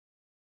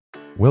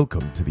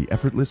Welcome to the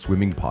Effortless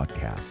Swimming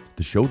Podcast,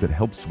 the show that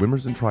helps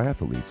swimmers and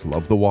triathletes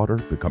love the water,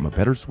 become a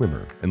better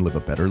swimmer, and live a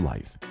better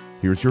life.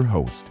 Here's your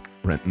host,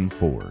 Brenton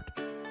Ford.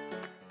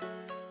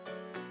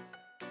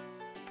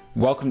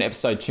 Welcome to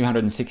episode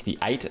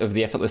 268 of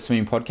the Effortless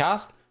Swimming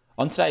Podcast.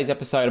 On today's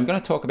episode, I'm going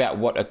to talk about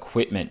what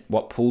equipment,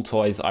 what pool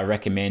toys I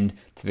recommend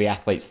to the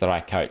athletes that I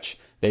coach.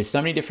 There's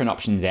so many different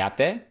options out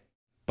there,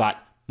 but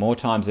more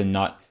times than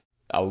not,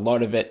 a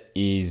lot of it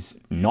is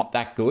not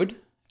that good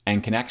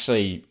and can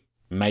actually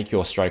make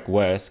your stroke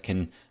worse,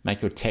 can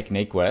make your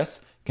technique worse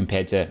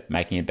compared to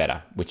making it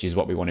better, which is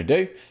what we want to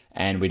do.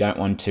 And we don't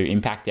want to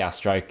impact our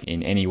stroke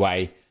in any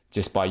way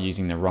just by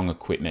using the wrong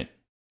equipment.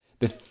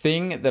 The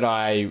thing that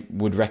I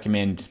would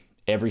recommend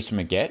every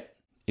swimmer get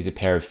is a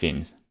pair of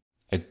fins,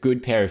 a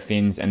good pair of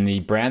fins. And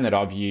the brand that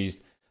I've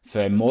used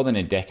for more than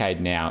a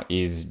decade now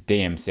is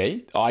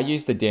DMC. I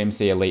use the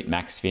DMC Elite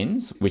Max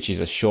fins, which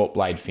is a short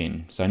blade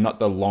fin. So not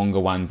the longer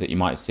ones that you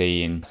might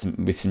see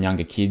with some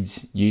younger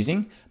kids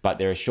using, but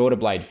they're a shorter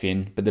blade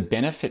fin. But the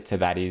benefit to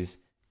that is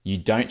you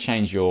don't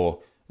change your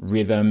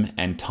rhythm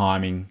and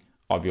timing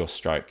of your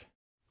stroke.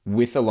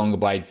 With a longer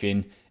blade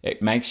fin,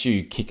 it makes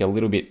you kick a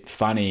little bit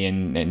funny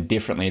and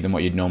differently than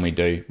what you'd normally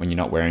do when you're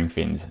not wearing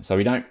fins. So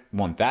we don't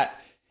want that.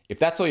 If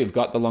that's all you've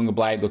got, the longer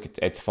blade, look,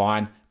 it's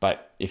fine.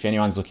 But if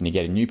anyone's looking to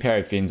get a new pair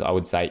of fins, I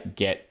would say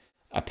get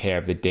a pair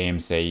of the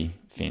DMC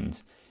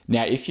fins.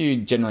 Now, if you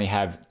generally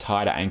have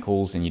tighter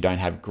ankles and you don't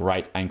have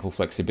great ankle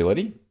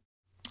flexibility,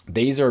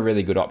 these are a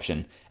really good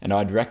option. And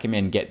I'd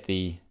recommend get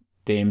the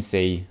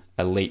DMC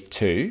Elite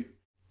 2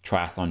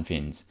 triathlon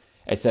fins.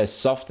 It's a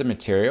softer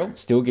material,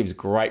 still gives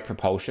great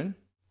propulsion,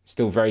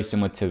 still very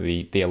similar to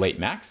the Elite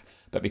Max,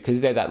 but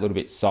because they're that little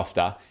bit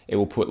softer, it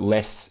will put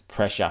less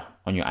pressure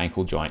on your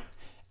ankle joint.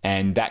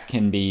 And that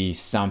can be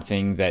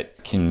something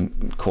that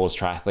can cause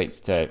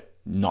triathletes to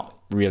not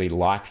really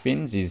like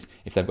fins, is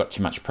if they've got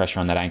too much pressure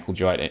on that ankle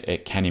joint,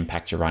 it can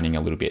impact your running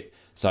a little bit.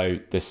 So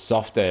the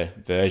softer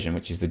version,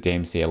 which is the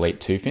DMC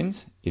Elite 2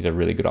 fins, is a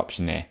really good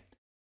option there.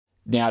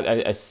 Now,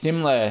 a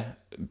similar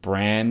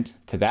brand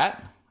to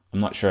that,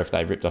 I'm not sure if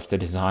they ripped off the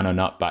design or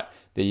not, but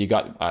you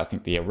got, I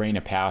think, the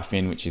Arena Power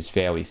fin, which is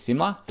fairly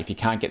similar. If you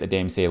can't get the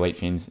DMC Elite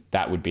fins,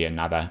 that would be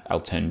another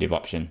alternative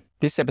option.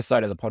 This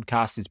episode of the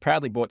podcast is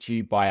proudly brought to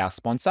you by our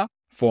sponsor,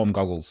 Form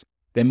Goggles.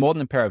 They're more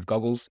than a pair of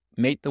goggles.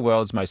 Meet the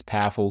world's most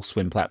powerful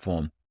swim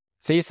platform.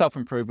 See yourself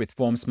improve with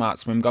Form Smart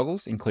Swim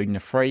Goggles, including a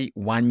free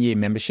 1-year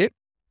membership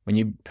when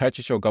you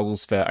purchase your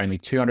goggles for only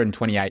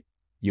 $228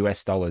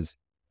 US.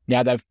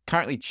 Now, they've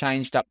currently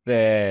changed up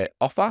their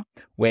offer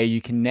where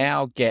you can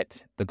now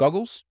get the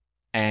goggles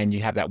and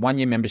you have that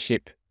 1-year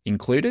membership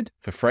included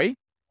for free.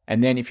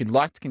 And then if you'd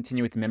like to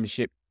continue with the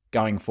membership,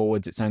 going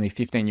forwards, it's only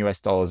 $15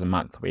 US a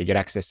month, where you get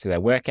access to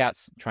their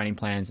workouts, training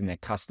plans, and their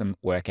custom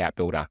workout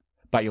builder.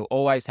 But you'll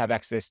always have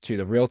access to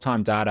the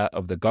real-time data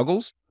of the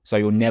goggles, so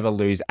you'll never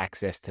lose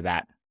access to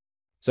that.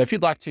 So if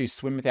you'd like to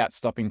swim without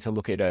stopping to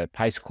look at a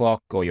pace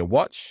clock or your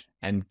watch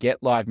and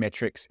get live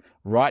metrics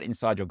right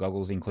inside your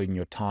goggles, including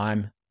your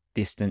time,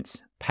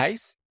 distance,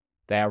 pace,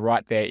 they are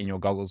right there in your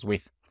goggles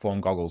with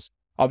Form Goggles.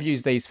 I've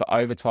used these for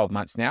over 12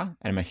 months now,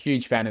 and I'm a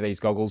huge fan of these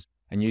goggles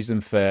and use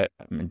them for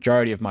a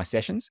majority of my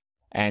sessions,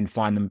 and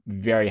find them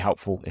very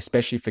helpful,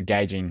 especially for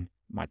gauging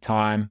my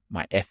time,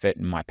 my effort,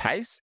 and my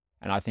pace.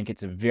 And I think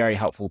it's a very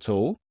helpful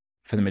tool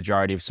for the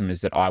majority of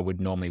swimmers that I would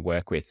normally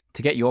work with.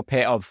 To get your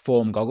pair of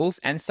Form Goggles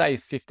and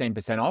save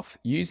 15% off,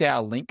 use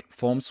our link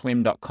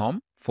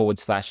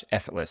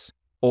formswim.com/effortless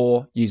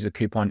or use the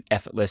coupon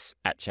effortless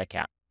at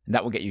checkout. And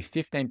that will get you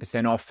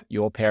 15% off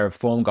your pair of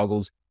Form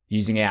Goggles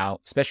using our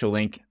special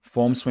link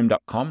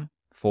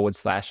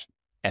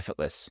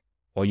formswim.com/effortless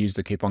or use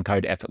the coupon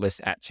code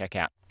effortless at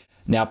checkout.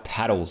 Now,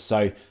 paddles.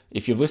 So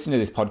if you've listened to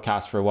this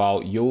podcast for a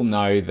while, you'll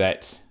know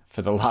that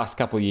for the last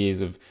couple of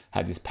years, we've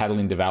had this paddle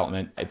in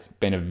development. It's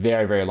been a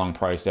very, very long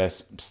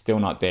process. Still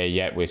not there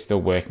yet. We're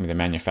still working with the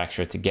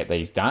manufacturer to get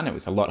these done. It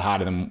was a lot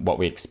harder than what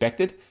we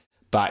expected,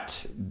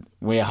 but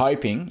we're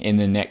hoping in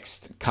the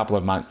next couple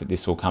of months that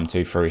this will come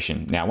to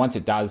fruition. Now, once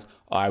it does,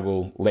 I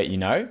will let you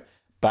know.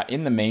 But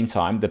in the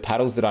meantime, the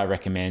paddles that I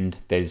recommend,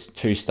 there's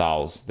 2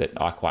 styles that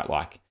I quite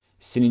like: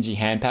 Synergy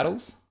hand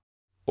paddles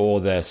or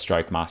the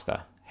Stroke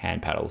Master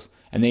hand paddles.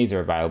 And these are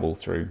available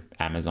through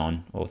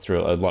Amazon or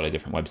through a lot of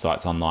different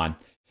websites online.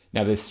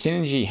 Now, the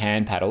Synergy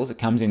hand paddles, it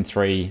comes in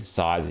 3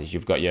 sizes.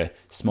 You've got your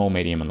small,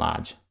 medium, and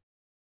large.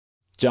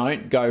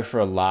 Don't go for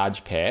a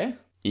large pair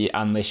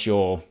unless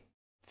you're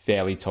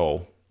fairly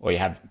tall or you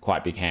have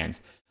quite big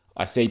hands.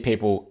 I see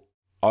people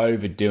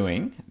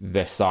overdoing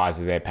the size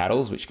of their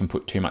paddles, which can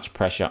put too much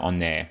pressure on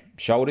their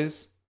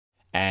shoulders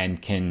and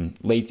can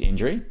lead to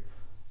injury,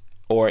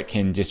 or it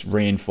can just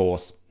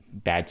reinforce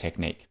bad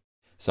technique.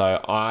 So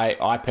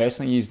I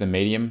personally use the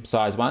medium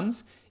size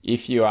ones.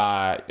 If you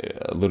are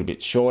a little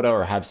bit shorter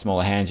or have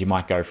smaller hands, you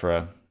might go for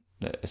a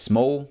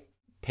small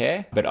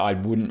pair, but I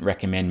wouldn't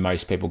recommend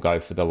most people go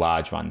for the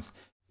large ones.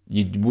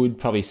 You would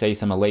probably see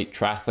some elite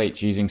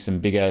triathletes using some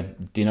bigger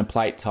dinner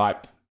plate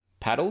type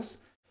paddles,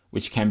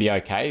 which can be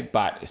okay,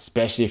 but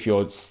especially if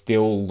you're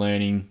still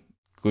learning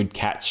good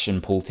catch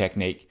and pull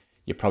technique,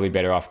 you're probably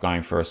better off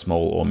going for a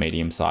small or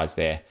medium size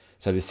there.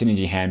 So the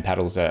Synergy hand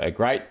paddles are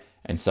great,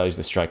 and so is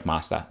the Stroke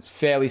Master. It's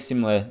fairly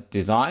similar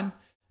design,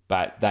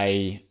 but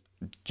they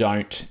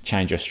don't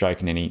change your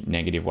stroke in any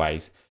negative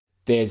ways.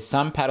 There's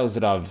some paddles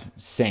that I've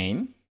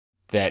seen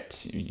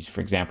that,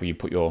 for example, you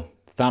put your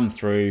thumb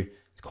through,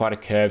 it's quite a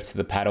curve to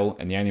the paddle,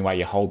 and the only way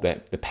you hold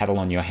the paddle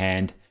on your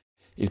hand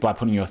is by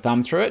putting your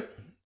thumb through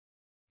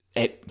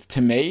it.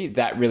 To me,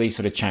 that really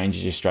sort of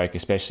changes your stroke,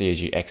 especially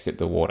as you exit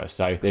the water.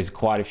 So there's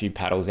quite a few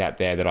paddles out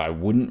there that I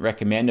wouldn't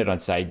recommend it.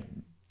 I'd say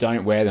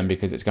don't wear them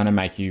because it's going to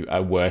make you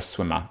a worse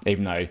swimmer,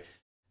 even though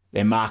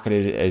they're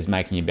marketed as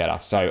making you better.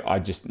 So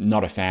I'm just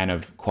not a fan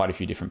of quite a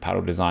few different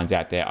paddle designs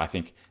out there. I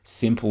think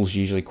Simple's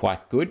usually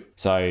quite good.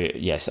 So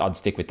yes, I'd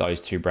stick with those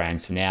two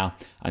brands for now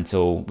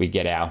until we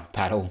get our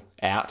paddle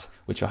out,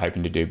 which we're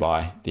hoping to do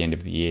by the end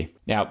of the year.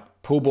 Now,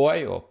 Pool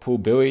Boy or Pool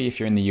Buoy, if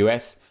you're in the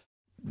US,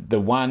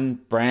 the one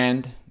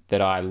brand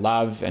that I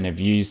love and have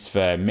used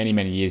for many,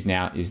 many years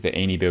now is the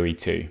Eni Buoy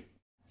 2.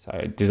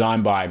 So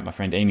designed by my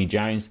friend Eni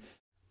Jones.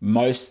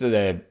 Most of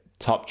the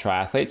top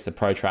triathletes, the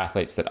pro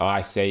triathletes that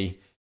I see,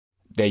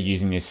 they're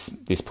using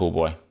this Pool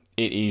Boy.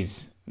 It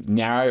is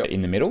narrow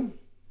in the middle,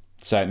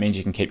 so it means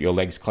you can keep your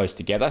legs close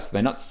together. So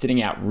they're not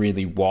sitting out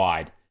really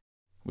wide,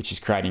 which is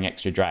creating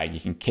extra drag. You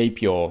can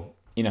keep your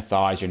inner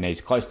thighs, your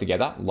knees close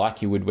together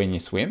like you would when you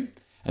swim.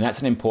 And that's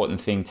an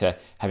important thing to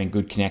having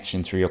good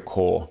connection through your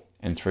core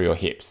and through your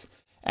hips.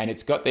 And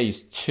it's got these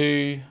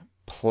two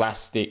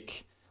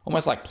plastic,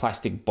 almost like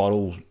plastic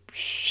bottle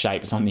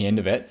shapes on the end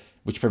of it,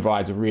 which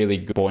provides a really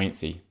good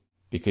buoyancy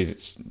because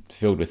it's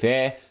filled with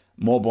air,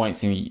 more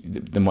buoyancy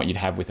than what you'd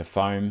have with a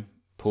foam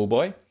Pool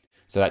Boy.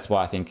 So that's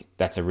why I think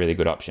that's a really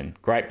good option.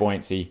 Great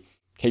buoyancy,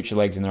 keeps your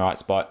legs in the right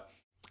spot,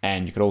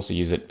 and you could also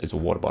use it as a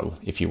water bottle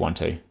if you want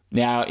to.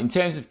 Now, in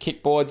terms of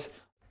kickboards,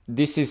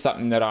 this is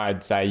something that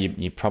I'd say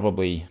you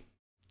probably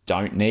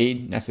don't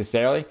need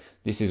necessarily.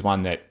 This is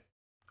one that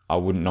I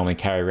wouldn't normally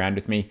carry around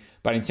with me.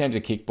 But in terms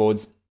of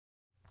kickboards,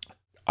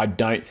 I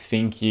don't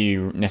think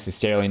you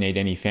necessarily need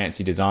any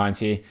fancy designs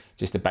here.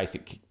 Just a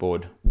basic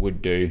kickboard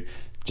would do.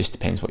 Just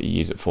depends what you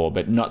use it for,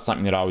 but not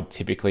something that I would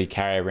typically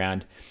carry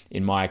around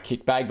in my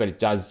kick bag, but it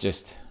does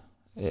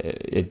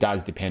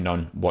depend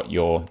on what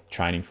you're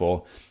training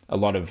for. A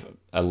lot of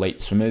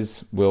elite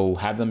swimmers will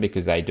have them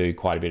because they do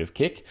quite a bit of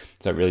kick.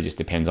 So it really just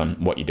depends on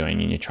what you're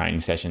doing in your training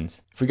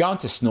sessions. If we go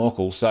into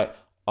snorkels, so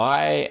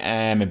I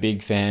am a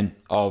big fan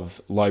of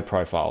low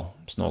profile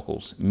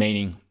snorkels,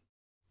 meaning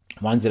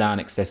ones that aren't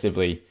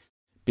excessively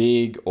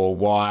big or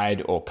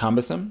wide or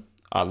cumbersome.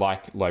 I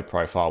like low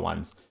profile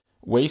ones.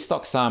 We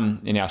stock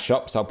some in our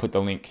shop, so I'll put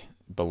the link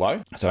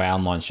below. So our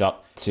online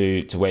shop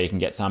to where you can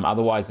get some.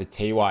 Otherwise, the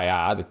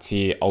TYR, the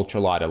Tyr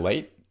Ultralight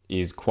Elite,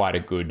 is quite a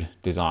good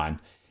design.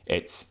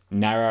 It's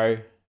narrow,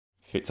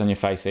 fits on your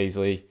face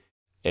easily.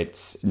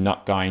 It's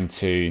not going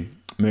to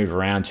move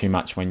around too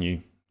much when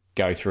you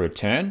go through a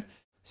turn.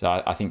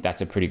 So I think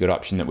that's a pretty good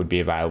option that would be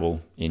available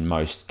in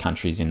most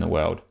countries in the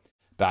world.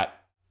 But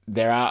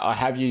I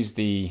have used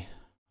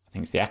I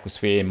think it's the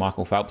Aquasphere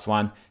Michael Phelps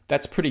one.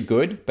 That's pretty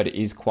good, but it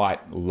is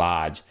quite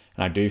large.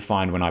 And I do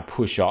find when I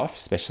push off,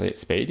 especially at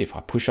speed, if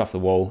I push off the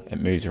wall, it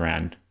moves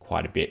around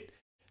quite a bit.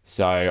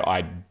 So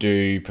I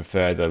do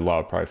prefer the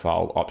lower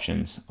profile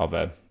options of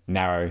a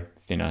narrow,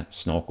 thinner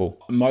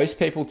snorkel. Most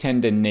people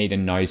tend to need a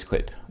nose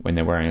clip when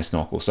they're wearing a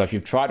snorkel. So if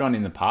you've tried one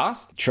in the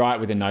past, try it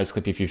with a nose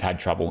clip if you've had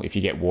trouble. If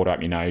you get water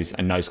up your nose,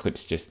 a nose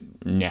clip's just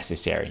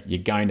necessary.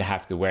 You're going to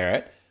have to wear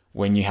it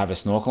when you have a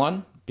snorkel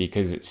on,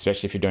 because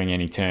especially if you're doing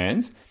any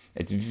turns,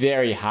 it's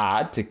very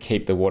hard to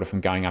keep the water from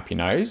going up your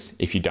nose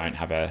if you don't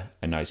have a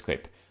nose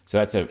clip. So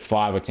that's a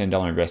 $5 or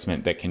 $10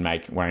 investment that can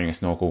make wearing a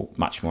snorkel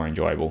much more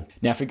enjoyable.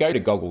 Now, if we go to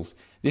goggles,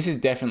 this is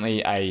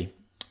definitely a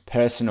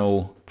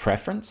personal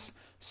preference.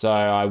 So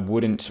I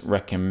wouldn't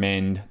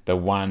recommend the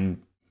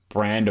one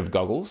brand of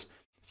goggles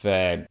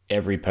for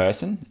every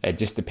person. It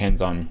just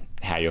depends on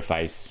how your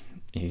face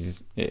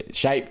is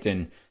shaped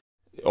and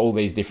all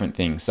these different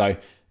things. So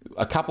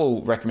a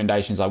couple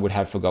recommendations I would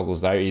have for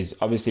goggles though is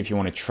obviously if you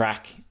want to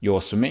track your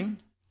swimming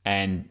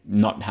and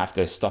not have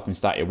to stop and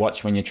start your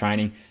watch when you're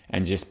training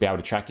and just be able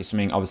to track your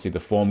swimming, obviously the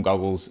Form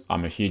goggles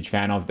I'm a huge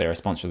fan of. They're a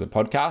sponsor of the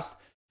podcast.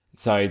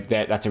 So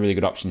that's a really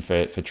good option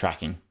for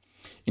tracking.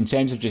 In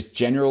terms of just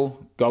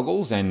general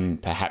goggles and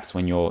perhaps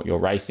when you're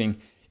racing,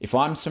 if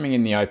I'm swimming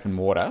in the open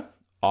water,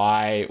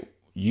 I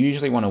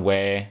usually want to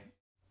wear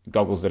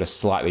goggles that are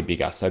slightly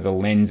bigger. So the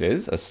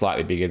lenses are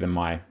slightly bigger than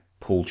my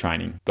pool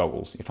training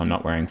goggles if I'm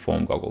not wearing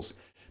Form goggles,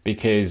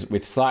 because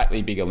with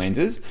slightly bigger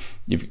lenses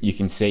you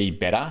can see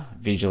better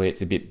visually.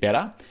 It's a bit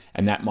better,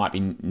 and that might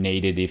be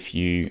needed if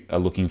you are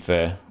looking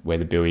for where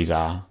the buoys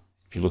are,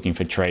 if you're looking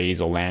for trees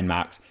or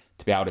landmarks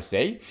to be able to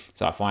see.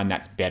 So I find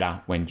that's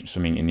better when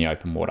swimming in the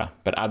open water.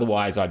 But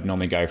otherwise I'd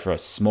normally go for a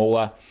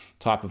smaller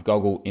type of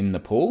goggle in the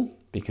pool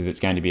because it's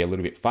going to be a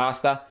little bit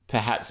faster,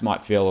 perhaps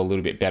might feel a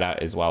little bit better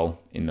as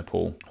well in the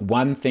pool.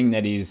 One thing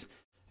that is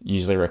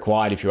usually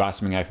required if you are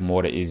swimming open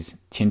water is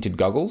tinted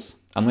goggles.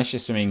 Unless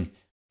you're swimming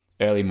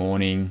early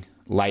morning,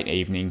 late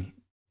evening,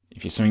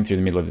 if you're swimming through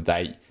the middle of the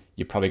day,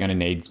 you're probably going to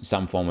need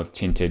some form of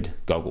tinted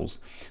goggles.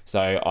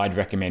 So I'd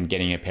recommend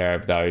getting a pair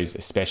of those,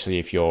 especially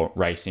if you're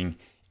racing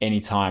any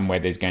time where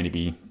there's going to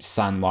be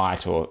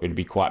sunlight or it'll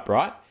be quite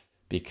bright,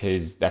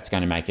 because that's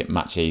going to make it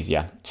much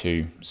easier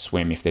to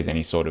swim if there's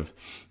any sort of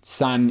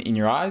sun in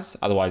your eyes.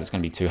 Otherwise, it's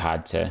going to be too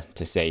hard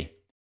to see.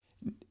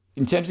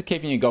 In terms of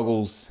keeping your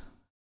goggles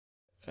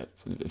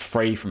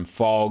free from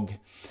fog,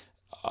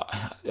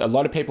 a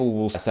lot of people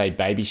will say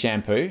baby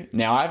shampoo.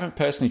 Now, I haven't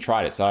personally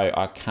tried it, so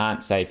I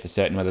can't say for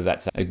certain whether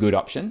that's a good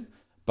option.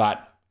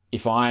 But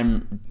if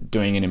I'm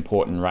doing an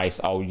important race,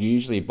 I'll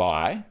usually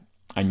buy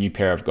a new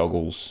pair of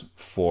goggles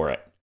for it.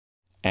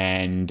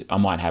 And I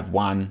might have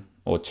 1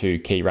 or 2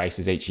 key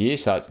races each year,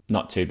 so it's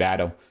not too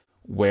bad. I'll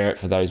wear it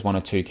for those 1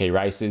 or 2 key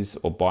races,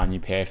 or buy a new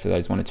pair for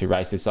those 1 or 2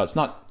 races. So it's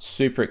not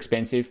super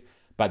expensive,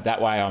 but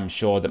that way I'm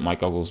sure that my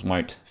goggles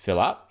won't fill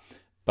up.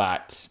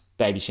 But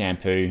baby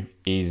shampoo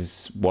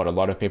is what a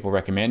lot of people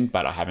recommend,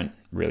 but I haven't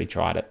really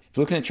tried it. If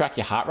you're looking to track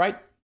your heart rate,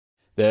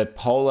 the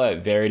Polar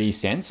Verity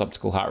Sense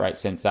optical heart rate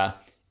sensor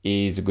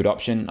is a good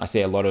option. I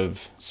see a lot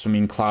of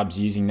swimming clubs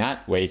using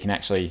that, where you can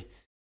actually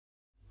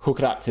hook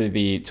it up to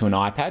an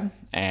iPad,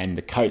 and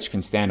the coach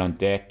can stand on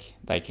deck.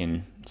 They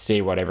can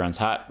see what everyone's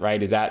heart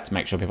rate is at to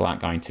make sure people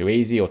aren't going too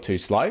easy or too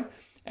slow.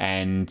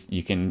 And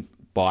you can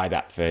buy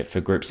that for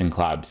groups and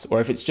clubs.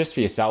 Or if it's just for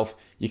yourself,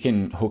 you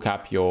can hook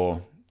up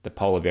the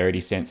Polar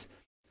Verity Sense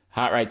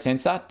heart rate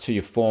sensor to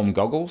your Form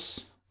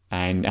goggles,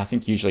 and I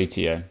think usually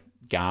to your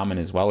Garmin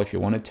as well if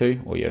you wanted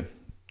to, or your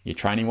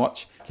training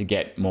watch, to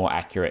get more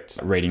accurate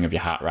reading of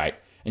your heart rate.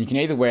 And you can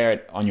either wear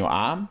it on your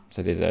arm,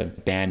 so there's a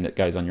band that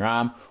goes on your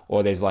arm,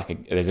 or there's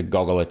a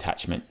goggle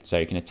attachment, so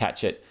you can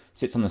attach it,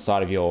 sits on the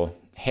side of your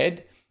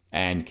head,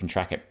 and can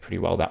track it pretty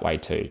well that way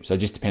too. So it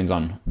just depends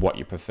on what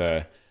you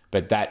prefer,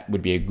 but that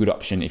would be a good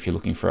option if you're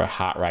looking for a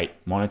heart rate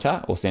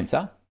monitor or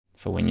sensor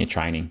for when you're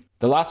training.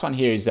 The last one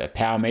here is a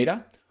power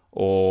meter,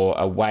 or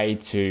a way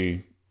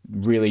to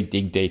really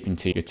dig deep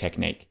into your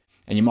technique.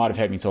 And you might have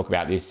heard me talk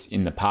about this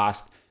in the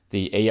past,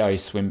 the EO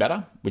Swim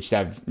Better, which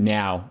they've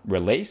now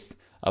released.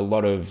 A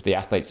lot of the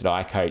athletes that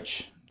I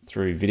coach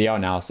through video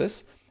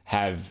analysis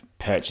have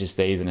purchased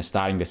these and are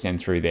starting to send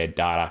through their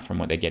data from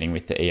what they're getting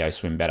with the EO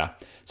Swim Better.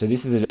 So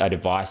this is a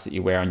device that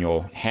you wear on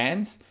your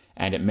hands,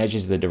 and it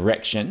measures the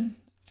direction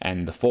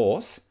and the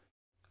force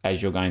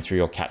as you're going through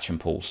your catch and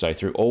pull. So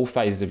through all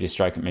phases of your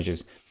stroke, it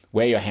measures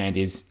where your hand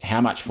is,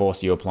 how much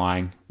force you're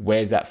applying,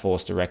 where's that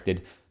force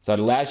directed. So it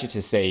allows you to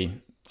see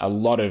a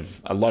lot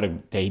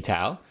of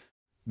detail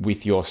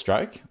with your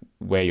stroke,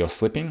 where you're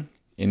slipping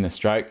in the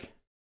stroke.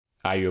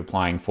 Are you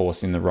applying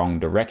force in the wrong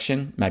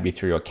direction? Maybe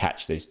through your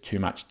catch, there's too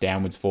much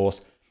downwards force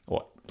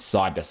or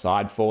side to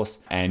side force.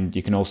 And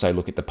you can also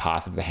look at the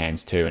path of the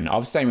hands too. And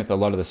I've seen with a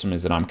lot of the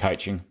swimmers that I'm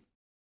coaching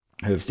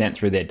who have sent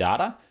through their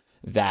data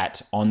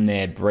that on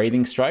their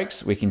breathing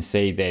strokes, we can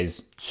see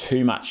there's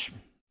too much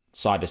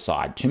side to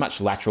side, too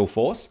much lateral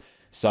force.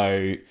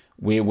 So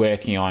we're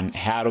working on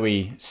how do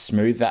we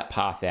smooth that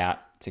path out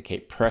to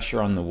keep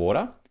pressure on the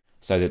water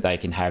so that they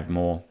can have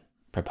more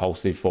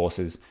propulsive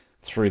forces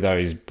through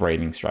those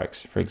breathing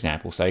strokes, for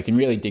example. So you can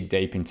really dig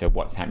deep into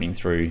what's happening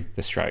through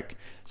the stroke.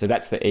 So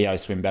that's the EO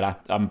Swim Better.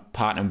 I'm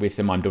partnering with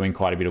them. I'm doing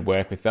quite a bit of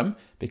work with them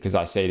because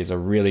I see it as a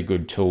really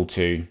good tool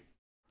to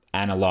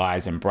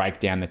analyze and break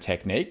down the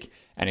technique.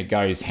 And it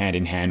goes hand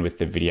in hand with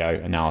the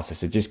video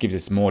analysis. It just gives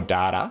us more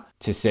data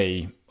to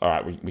see, all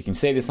right, we can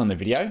see this on the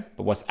video,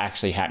 but what's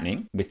actually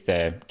happening with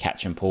the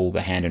catch and pull,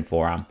 the hand and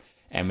forearm,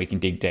 and we can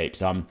dig deep.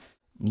 So I'm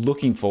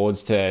looking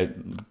forwards to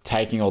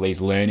taking all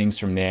these learnings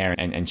from there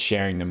and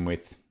sharing them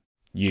with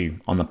you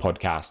on the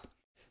podcast.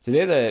 So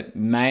they're the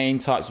main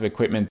types of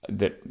equipment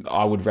that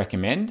I would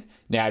recommend.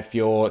 Now, if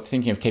you're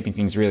thinking of keeping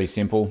things really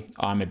simple,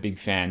 I'm a big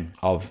fan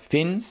of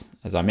fins,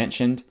 as I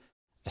mentioned.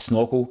 A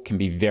snorkel can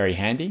be very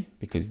handy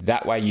because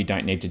that way you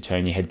don't need to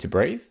turn your head to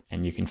breathe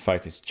and you can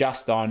focus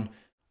just on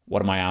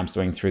what are my arms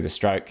doing through the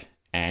stroke,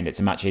 and it's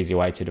a much easier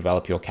way to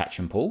develop your catch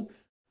and pull.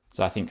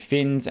 So I think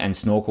fins and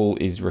snorkel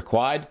is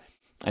required.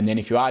 And then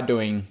if you are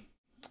doing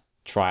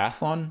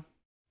triathlon,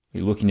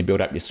 you're looking to build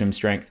up your swim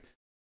strength,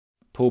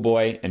 pool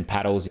buoy and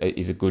paddles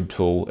is a good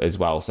tool as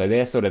well. So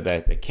they're sort of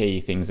the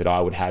key things that I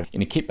would have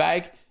in a kit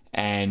bag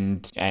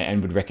and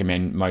would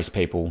recommend most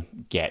people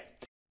get.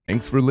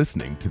 Thanks for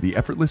listening to the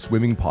Effortless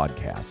Swimming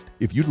Podcast.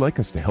 If you'd like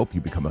us to help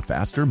you become a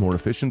faster, more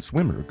efficient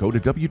swimmer, go to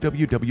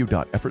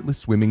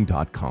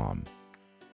www.effortlessswimming.com.